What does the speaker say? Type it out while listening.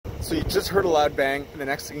So you just heard a loud bang, and the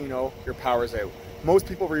next thing you know, your power's out. Most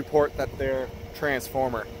people report that their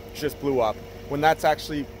transformer just blew up, when that's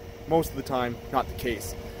actually, most of the time, not the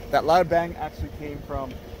case. That loud bang actually came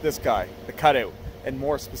from this guy, the cutout, and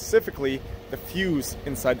more specifically, the fuse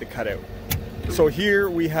inside the cutout. So here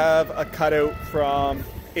we have a cutout from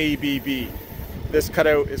ABB. This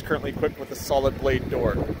cutout is currently equipped with a solid blade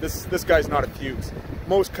door. This guy's not a fuse.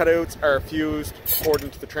 Most cutouts are fused according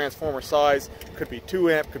to the transformer size. Could be 2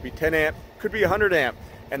 amp, could be 10 amp, could be 100 amp,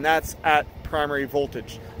 and that's at primary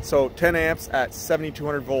voltage. So 10 amps at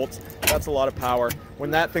 7200 volts, that's a lot of power.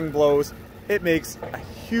 When that thing blows, it makes a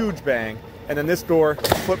huge bang, and then this door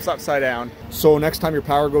flips upside down. So next time your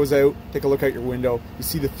power goes out, take a look out your window. You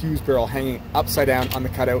see the fuse barrel hanging upside down on the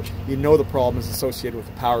cutout. You know the problem is associated with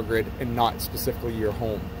the power grid and not specifically your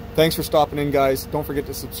home. Thanks for stopping in, guys. Don't forget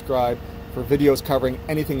to subscribe for videos covering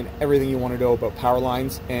anything and everything you want to know about power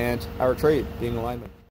lines and our trade, being a lineman.